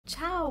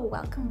Ciao,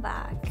 welcome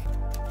back.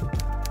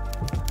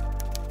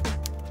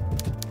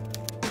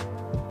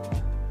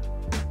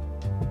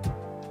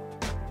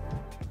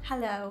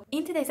 Hello.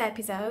 In today's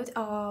episode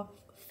of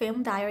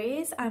Film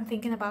Diaries, I'm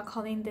thinking about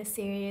calling this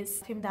series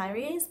Film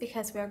Diaries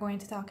because we are going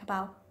to talk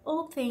about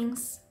all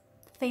things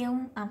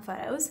film and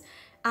photos.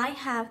 I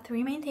have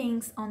three main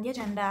things on the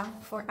agenda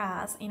for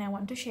us, and I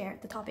want to share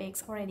the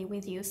topics already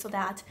with you so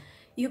that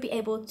you'll be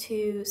able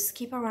to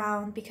skip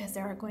around because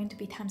there are going to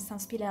be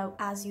timestamps below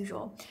as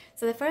usual.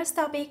 So the first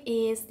topic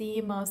is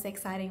the most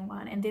exciting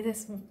one, and this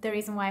is the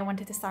reason why I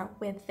wanted to start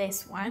with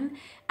this one,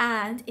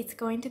 and it's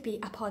going to be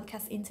a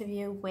podcast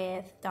interview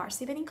with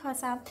Darcy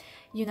Benincosa.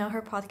 You know,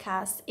 her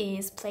podcast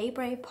is Play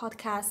Brave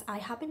Podcast. I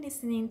have been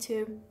listening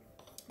to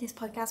this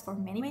podcast for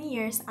many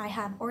years. I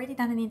have already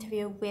done an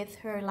interview with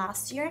her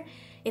last year.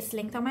 It's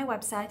linked on my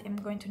website. I'm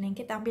going to link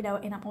it down below,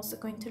 and I'm also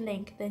going to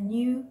link the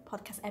new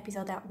podcast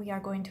episode that we are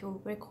going to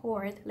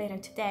record later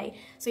today.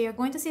 So you're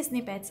going to see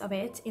snippets of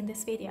it in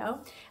this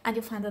video, and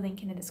you'll find the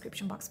link in the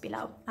description box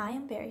below. I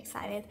am very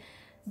excited.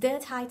 The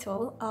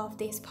title of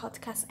this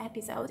podcast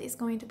episode is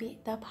going to be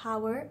The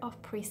Power of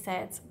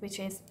Presets, which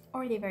is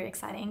already very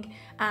exciting.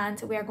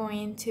 And we are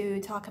going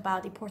to talk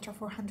about the Portra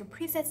 400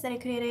 presets that I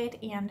created,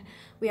 and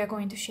we are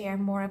going to share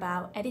more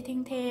about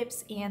editing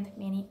tips and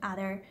many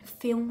other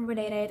film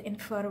related and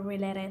photo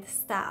related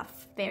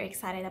stuff. Very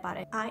excited about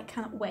it. I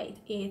can't wait.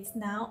 It's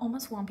now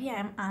almost 1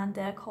 p.m. and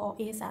the call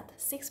is at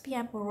 6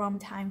 p.m. Rome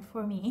time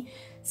for me.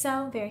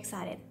 So very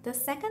excited. The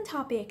second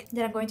topic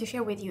that I'm going to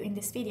share with you in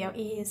this video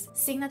is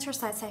signature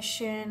style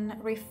session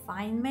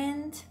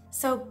refinement.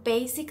 So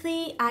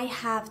basically I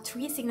have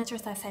 3 signature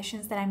style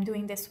sessions that I'm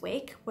doing this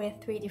week with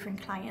 3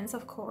 different clients,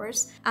 of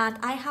course, and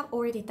I have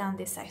already done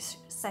these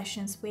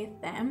sessions with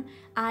them.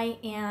 I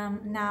am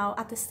now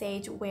at the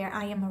stage where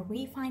I am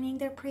refining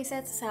their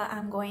presets, so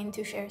I'm going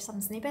to share some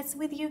snippets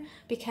with you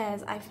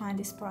because I find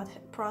this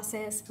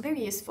process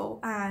very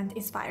useful and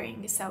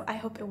inspiring, so I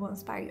hope it will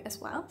inspire you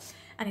as well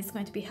and it's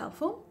going to be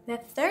helpful. The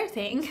third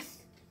thing,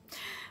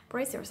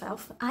 brace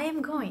yourself, I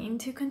am going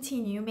to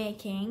continue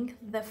making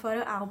the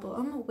photo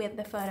album with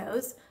the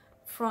photos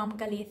from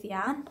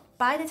Galicia.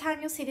 By the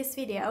time you see this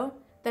video,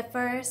 the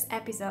first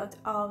episode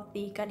of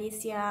the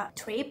Galicia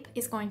trip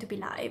is going to be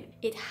live.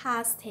 It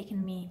has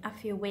taken me a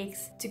few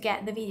weeks to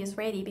get the videos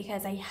ready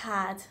because I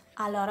had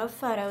a lot of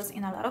photos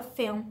and a lot of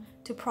film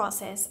to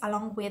process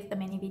along with the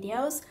many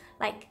videos.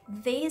 Like,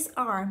 these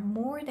are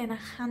more than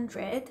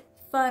 100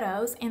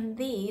 photos, and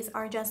these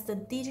are just the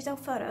digital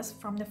photos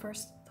from the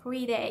first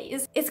 3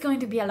 days. It's going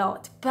to be a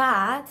lot,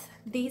 but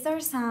these are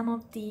some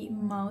of the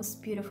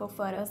most beautiful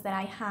photos that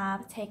I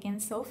have taken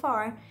so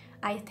far.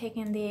 I've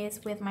taken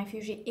this with my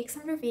Fuji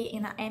X100V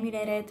and I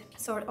emulated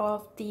sort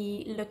of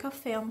the look of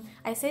film.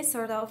 I say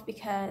sort of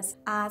because,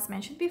 as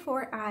mentioned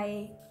before,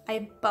 I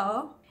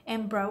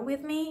brought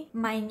with me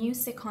my new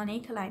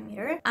Sekonic light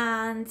meter,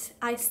 and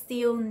I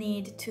still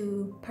need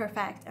to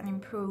perfect and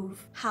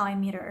improve how I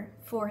mirror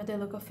for the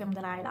look of film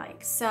that I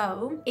like.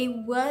 So it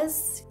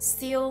was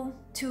still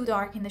too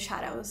dark in the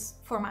shadows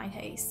for my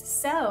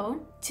taste.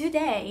 So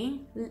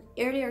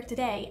earlier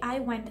today, I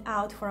went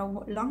out for a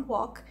long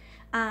walk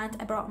and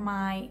I brought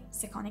my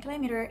Sekonic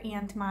light meter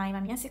and my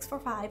Mamiya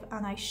 645,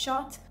 and I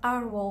shot a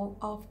roll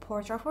of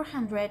Portra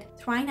 400,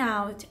 trying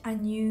out a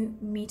new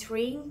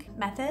metering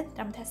method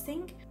that I'm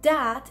testing.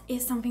 That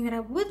is something that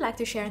I would like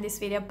to share in this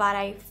video, but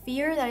I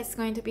fear that it's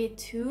going to be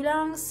too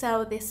long,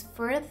 so this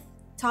first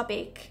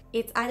topic,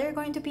 it's either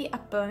going to be a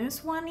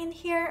bonus one in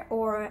here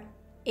or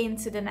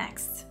into the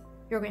next.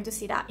 You're going to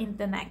see that in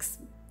the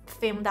next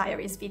Film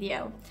Diaries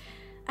video.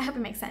 I hope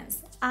it makes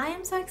sense. I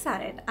am so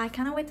excited. I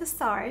cannot wait to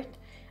start.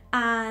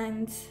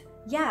 And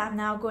yeah, I'm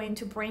now going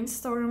to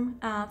brainstorm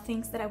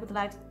things that I would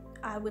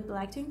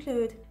like to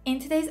include in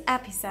today's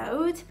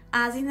episode.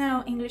 As you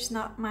know, English is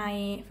not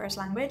my first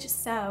language,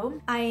 so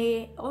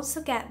I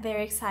also get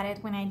very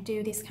excited when I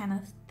do these kind of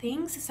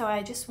things. So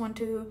I just want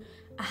to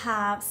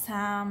have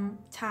some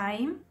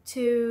time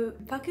to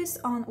focus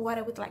on what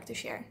I would like to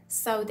share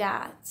so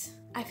that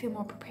I feel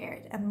more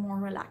prepared and more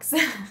relaxed.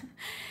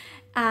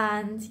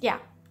 And yeah,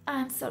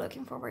 I'm so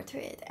looking forward to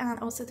it, and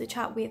also to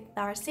chat with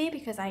Darcy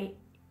because I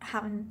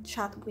haven't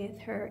chat with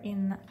her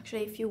in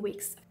actually a few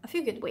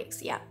good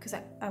weeks, yeah, because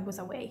I was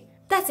away.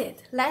 That's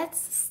it, let's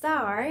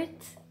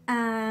start,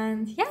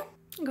 and yeah,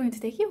 I'm going to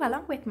take you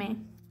along with me.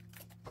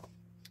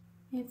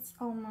 It's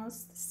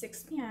almost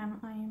 6 p.m.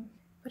 I'm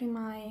putting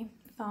my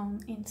phone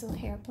into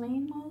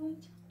airplane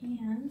mode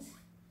and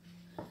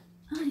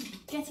I'm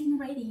getting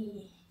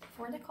ready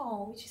for the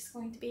call, which is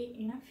going to be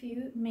in a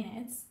few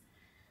minutes.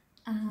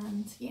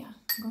 And yeah,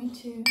 I'm going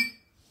to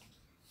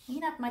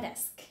clean up my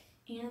desk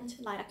and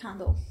light a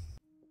candle.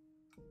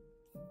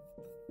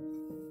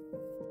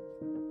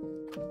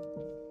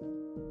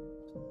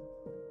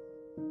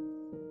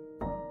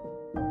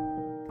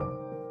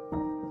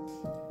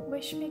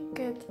 Wish me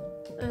good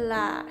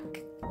luck.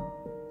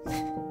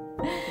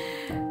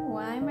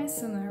 Why am I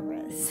so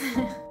nervous?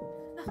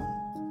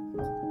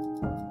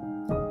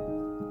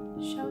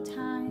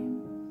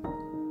 Showtime.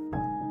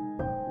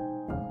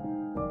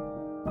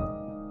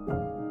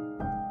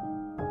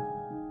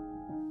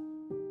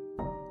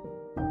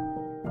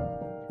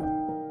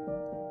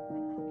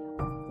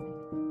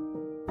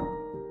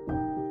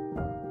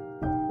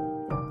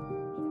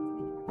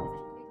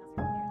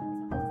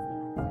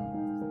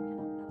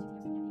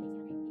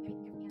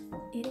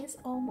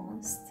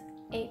 almost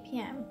 8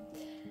 p.m.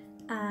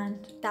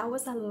 and that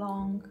was a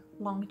long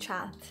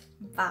chat,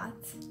 but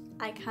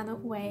I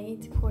cannot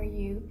wait for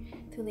you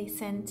to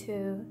listen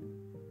to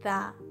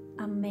that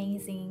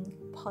amazing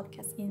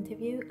podcast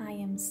interview. I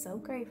am so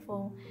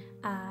grateful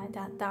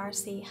that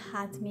Darcy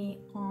had me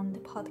on the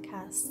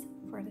podcast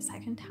for the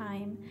second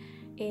time.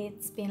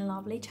 It's been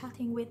lovely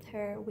chatting with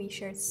her. We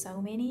shared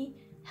so many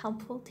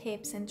helpful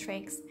tips and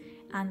tricks,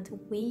 and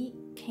we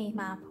came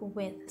up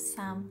with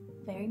some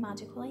very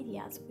magical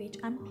ideas, which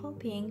I'm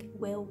hoping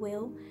we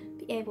will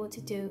be able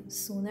to do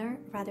sooner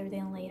rather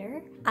than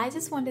later. I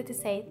just wanted to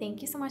say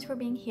thank you so much for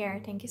being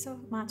here. Thank you so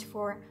much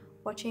for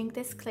watching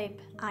this clip.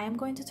 I am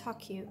going to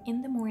talk to you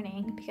in the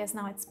morning because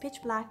now it's pitch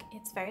black,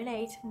 it's very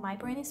late, my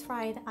brain is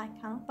fried, I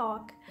cannot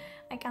talk,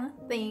 I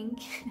cannot think.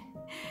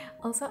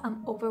 Also,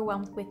 I'm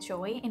overwhelmed with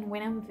joy, and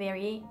when I'm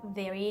very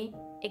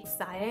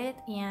excited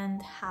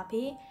and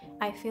happy,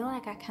 I feel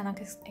like I cannot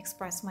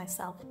express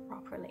myself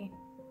properly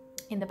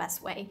in the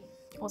best way,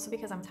 also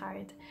because I'm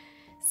tired.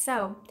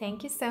 So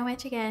thank you so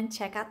much again.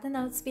 Check out the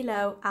notes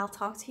below. I'll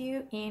talk to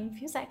you in a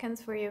few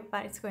seconds for you,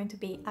 but it's going to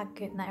be a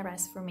good night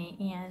rest for me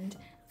and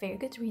very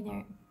good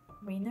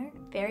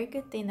very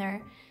good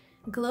dinner,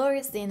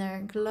 glorious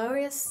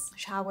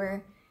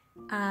shower,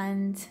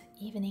 and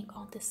evening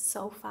on the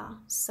sofa.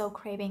 So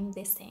craving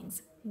these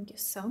things. Thank you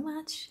so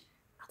much.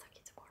 I'll talk to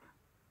you tomorrow.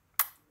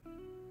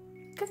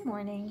 Good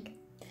morning.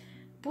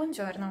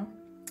 Buongiorno.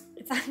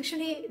 It's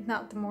actually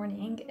not the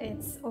morning,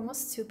 it's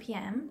almost 2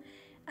 p.m.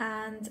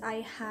 and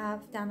I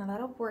have done a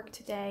lot of work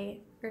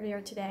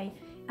earlier today,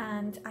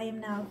 and I am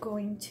now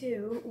going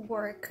to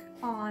work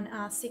on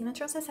a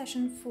signature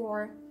session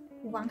for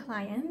one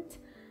client,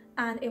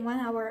 and in 1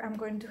 hour I'm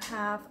going to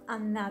have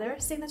another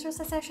signature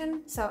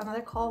session, so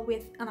another call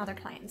with another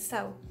client.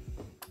 So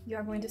you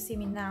are going to see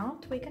me now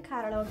tweak a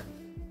catalog.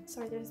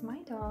 Sorry, there's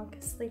my dog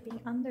sleeping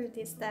under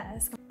this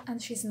desk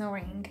and she's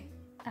snoring.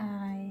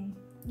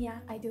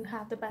 I do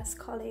have the best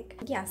colleague.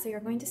 Yeah, so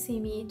you're going to see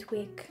me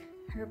tweak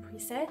her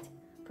preset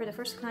for the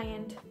first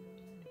client,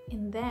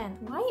 and then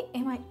why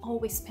am I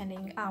always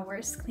spending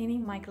hours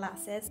cleaning my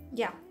glasses?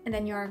 Yeah, and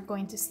then you're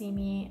going to see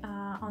me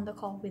on the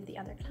call with the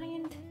other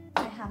client.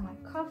 I have my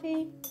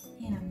coffee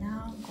and I'm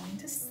now going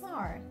to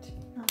start.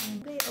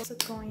 I'm also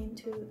going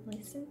to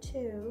listen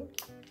to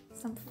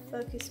some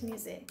focus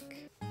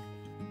music.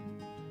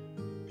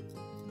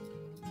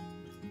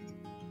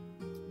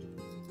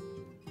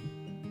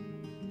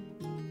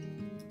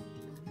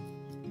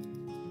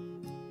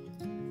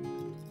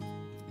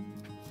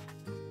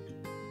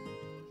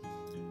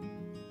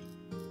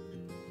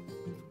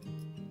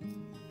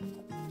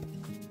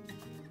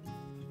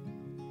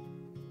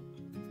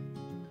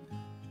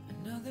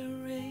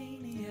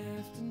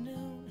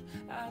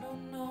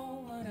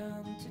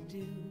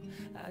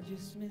 I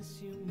just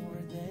miss you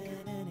more than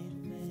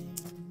anything.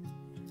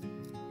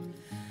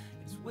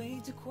 It's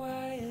way too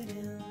quiet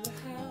in the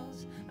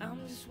house. I'm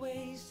just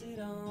wasted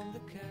on the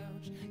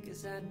couch,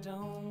 'cause I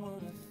don't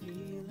wanna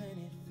feel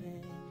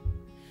anything.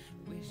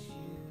 Wish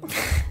you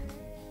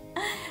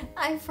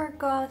I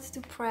forgot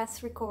to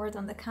press record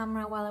on the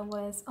camera while I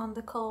was on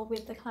the call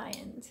with the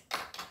client.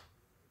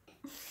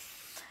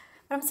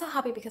 But I'm so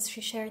happy because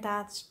she shared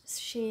that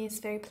she's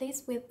very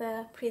pleased with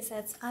the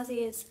presets as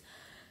is.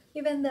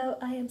 Even though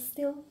I'm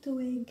still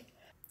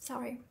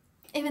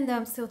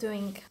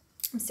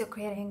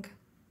creating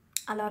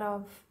a lot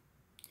of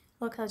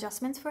local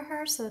adjustments for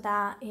her, so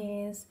that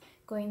is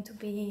going to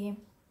be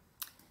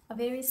a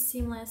very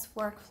seamless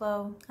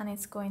workflow and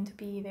it's going to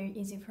be very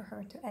easy for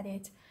her to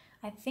edit.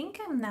 I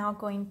think I'm now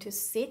going to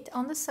sit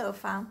on the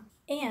sofa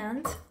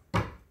and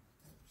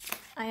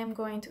I am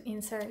going to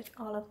insert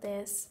all of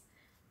this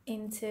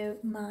into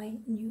my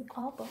new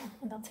album,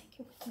 and I'll take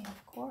it with me,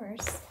 of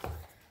course.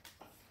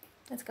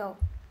 Let's go.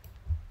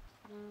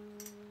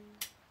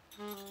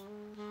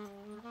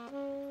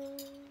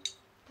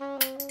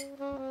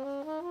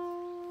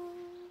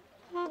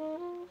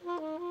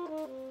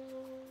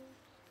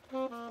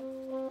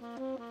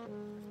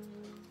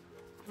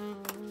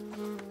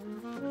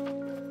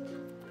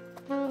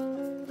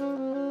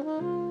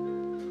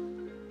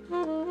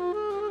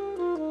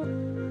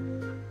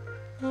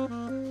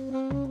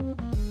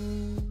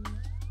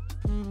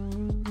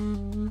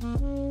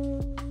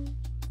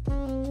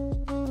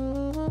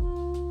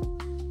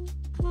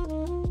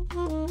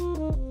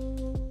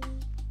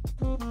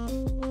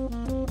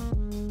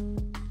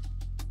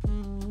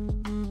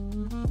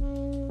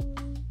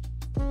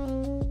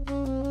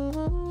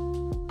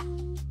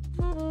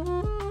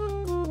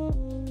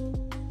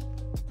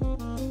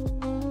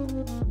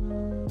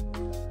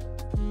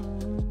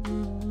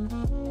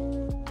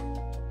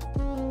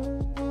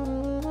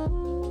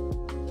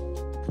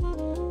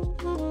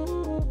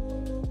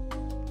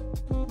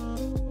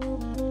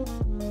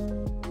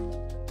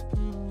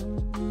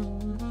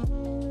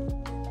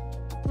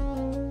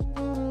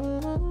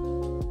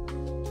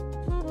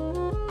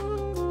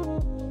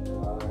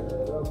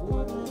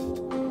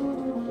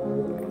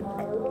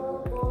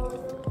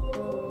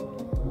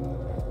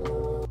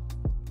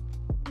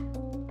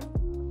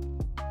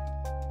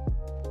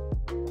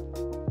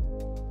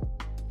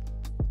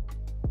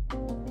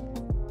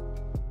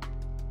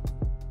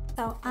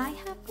 So I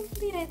have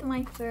completed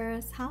my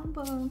first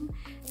album,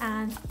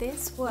 and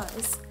this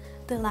was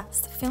the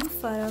last film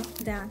photo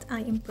that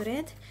I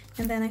inputted,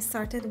 and then I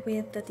started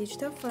with the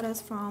digital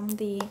photos from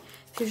the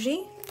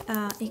Fuji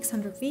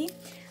X100V,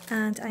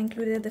 and I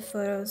included the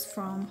photos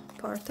from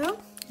Porto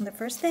on the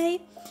first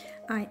day.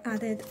 I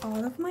added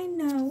all of my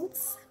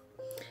notes,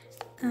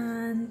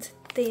 and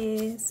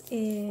this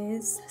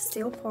is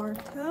still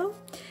Porto,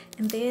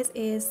 and this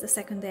is the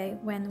second day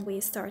when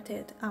we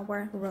started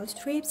our road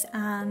trips,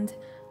 and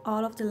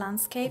all of the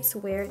landscapes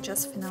were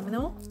just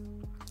phenomenal.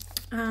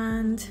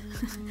 And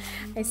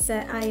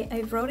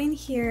I wrote in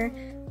here,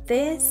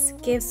 this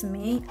gives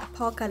me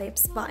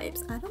apocalypse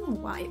vibes. I don't know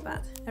why,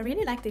 but I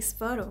really like this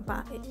photo,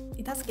 but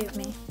it does give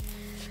me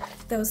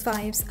those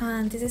vibes.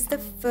 And this is the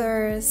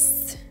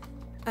first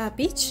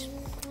beach.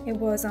 It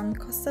was on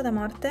Costa da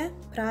Morte,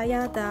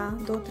 Praia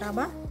do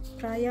Traba,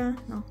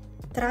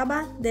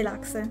 Traba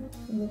Deluxe.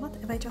 What,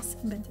 have I just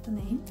invented a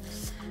name?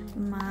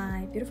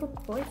 My beautiful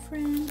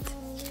boyfriend,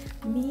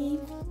 me,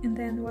 and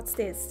then what's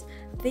this?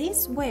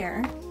 These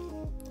were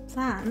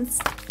plans.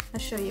 I'll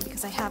show you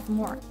because I have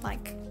more,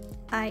 like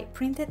I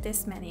printed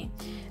this many,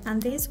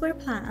 and these were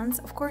plans.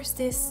 Of course,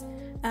 this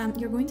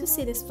you're going to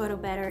see this photo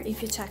better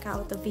if you check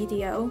out the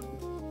video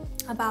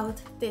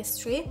about this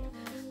trip,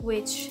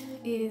 which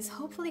is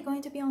hopefully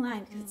going to be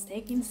online because it's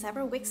taking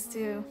several weeks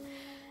to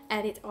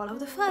edit all of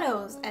the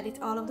photos, edit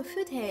all of the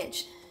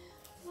footage,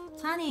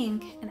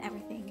 planning and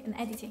everything, and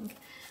editing.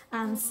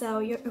 And so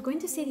you're going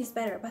to see this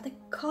better, but the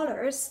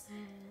colors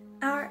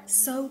are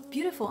so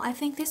beautiful. I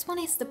think this one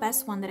is the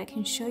best one that I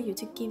can show you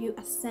to give you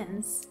a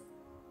sense.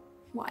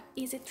 What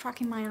is it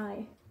tracking my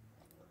eye?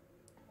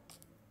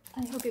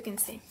 I hope you can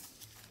see.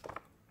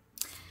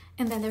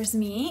 And then there's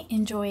me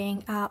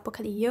enjoying a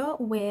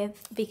bocadillo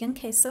with vegan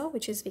queso,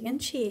 which is vegan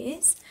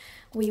cheese.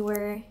 We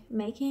were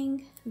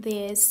making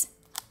this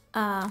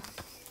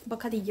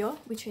bocadillo,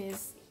 which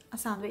is a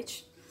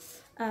sandwich,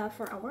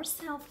 for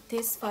ourselves.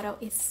 This photo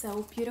is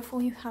so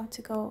beautiful. You have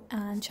to go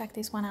and check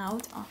this one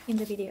out in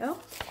the video.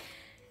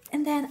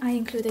 And then I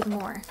included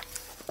more.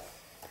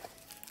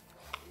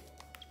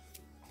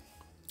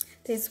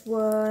 This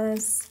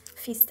was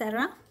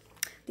Fisterra,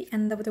 the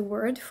end of the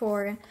word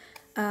for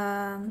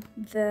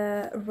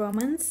the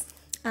Romans,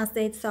 as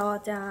they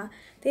thought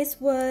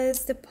this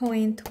was the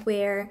point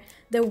where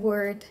the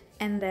word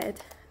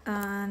ended,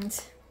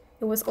 and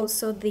it was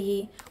also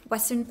the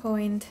western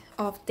point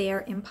of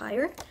their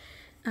empire.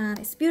 And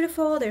it's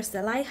beautiful. There's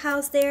the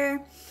lighthouse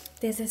there.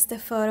 This is the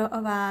photo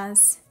of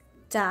us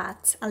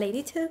that a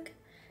lady took,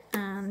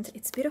 and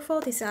it's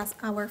beautiful. This is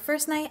our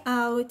first night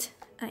out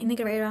in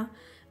Negreira,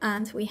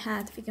 and we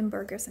had vegan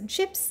burgers and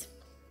chips.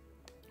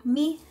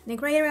 Me,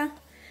 Negreira.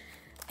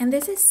 And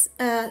this is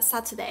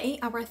Saturday,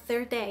 our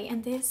third day,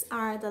 and these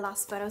are the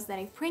last photos that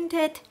I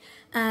printed.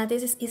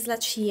 This is Isla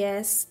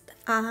Chies,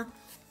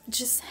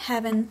 just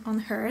heaven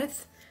on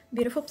earth.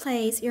 Beautiful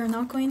place. You're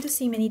not going to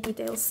see many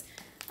details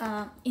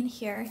in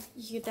here.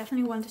 You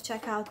definitely want to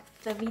check out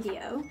the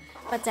video,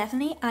 but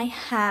definitely I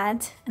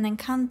had an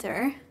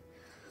encounter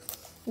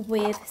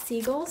with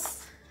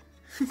seagulls.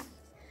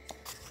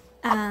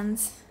 And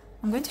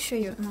I'm going to show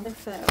you another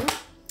photo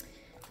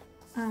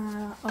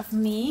of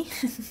me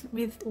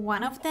with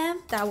one of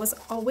them that was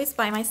always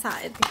by my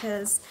side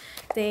because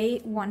they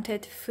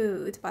wanted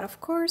food, but of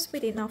course we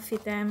did not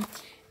feed them.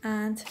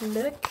 And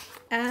look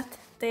at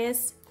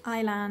this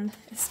island,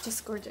 it's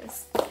just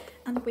gorgeous.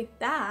 And with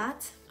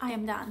that, I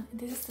am done.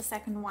 This is the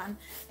second one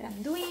that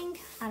I'm doing.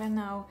 I don't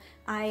know,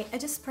 I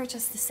just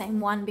purchased the same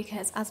one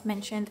because, as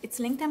mentioned, it's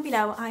linked down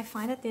below. I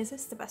find that this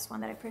is the best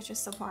one that I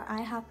purchased so far.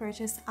 I have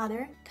purchased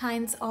other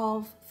kinds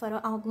of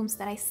photo albums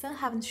that I still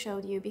haven't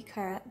showed you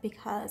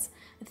because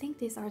I think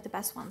these are the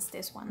best ones,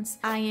 these ones.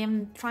 I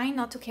am trying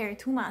not to care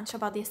too much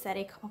about the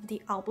aesthetic of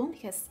the album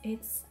because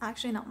it's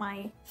actually not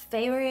my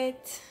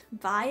favorite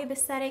vibe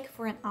aesthetic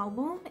for an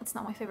album. It's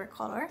not my favorite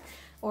color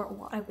or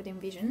what I would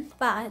envision,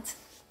 but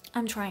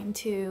I'm trying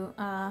to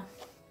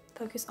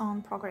focus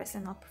on progress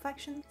and not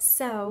perfection.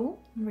 So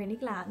I'm really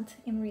glad,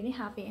 I'm really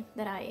happy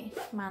that I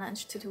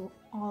managed to do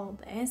all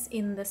this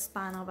in the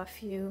span of a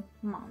few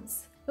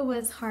months. It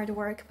was hard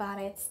work, but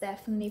it's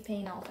definitely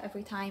paying off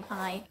every time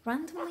I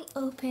randomly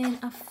open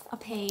a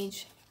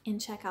page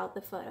and check out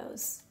the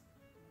photos.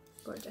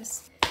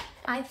 Gorgeous.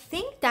 I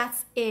think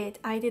that's it.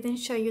 I didn't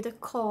show you the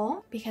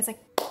call because I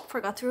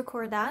forgot to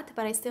record that,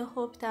 but I still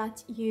hope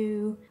that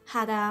you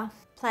had a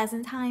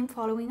pleasant time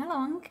following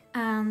along,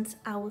 and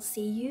I will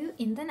see you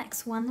in the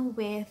next one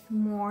with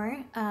more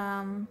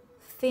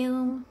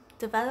film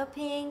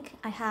developing.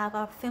 I have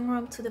a film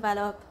room to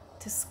develop,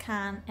 to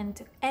scan and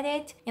to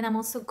edit, and I'm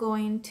also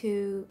going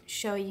to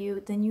show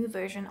you the new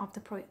version of the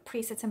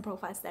presets and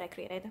profiles that I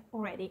created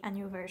already. A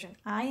new version,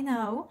 I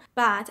know,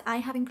 but I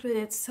have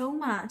included so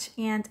much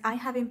and I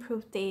have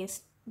improved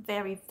this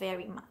very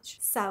much.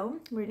 So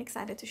I'm really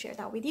excited to share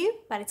that with you,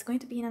 but it's going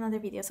to be in another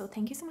video. So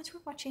thank you so much for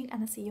watching,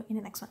 and I'll see you in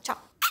the next one. Ciao.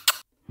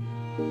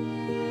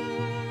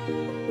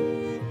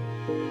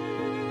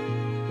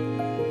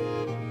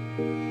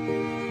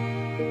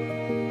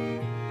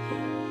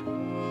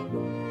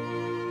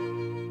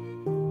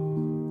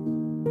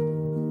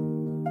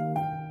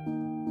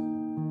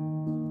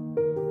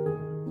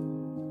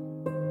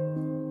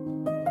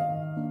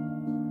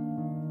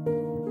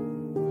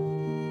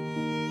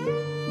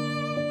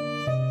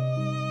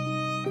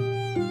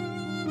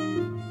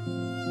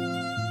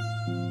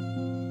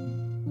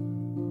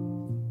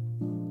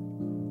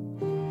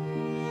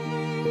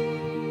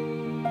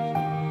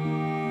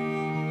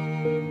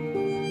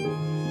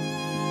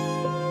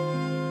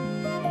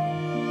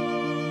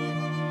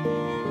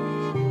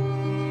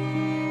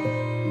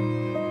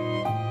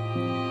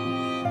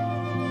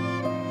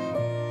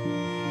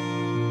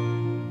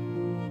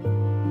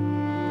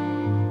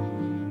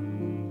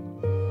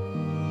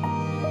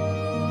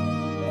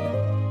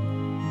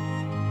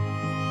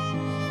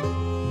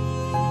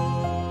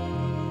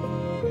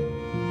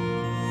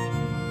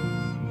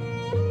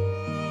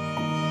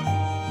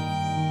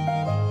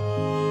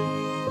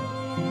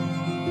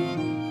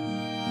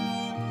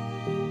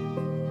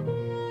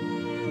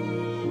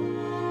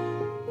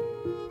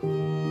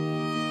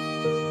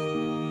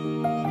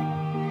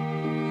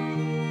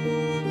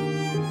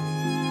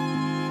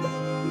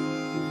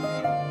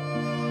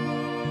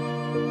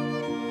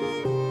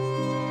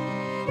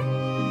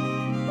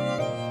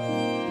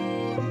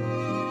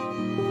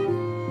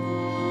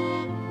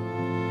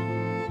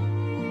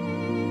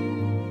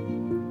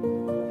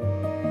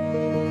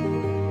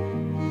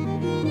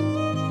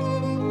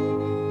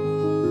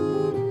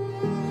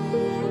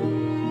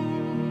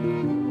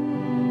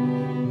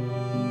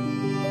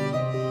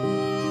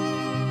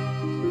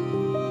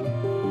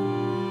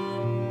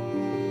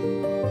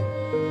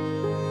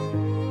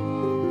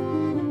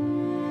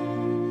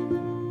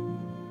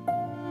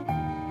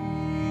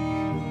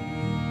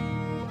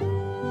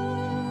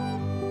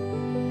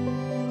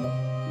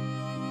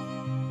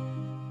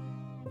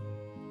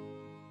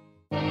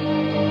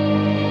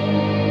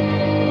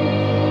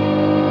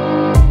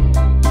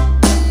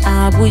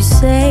 would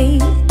say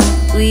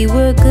we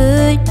were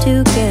good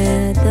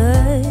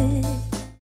together.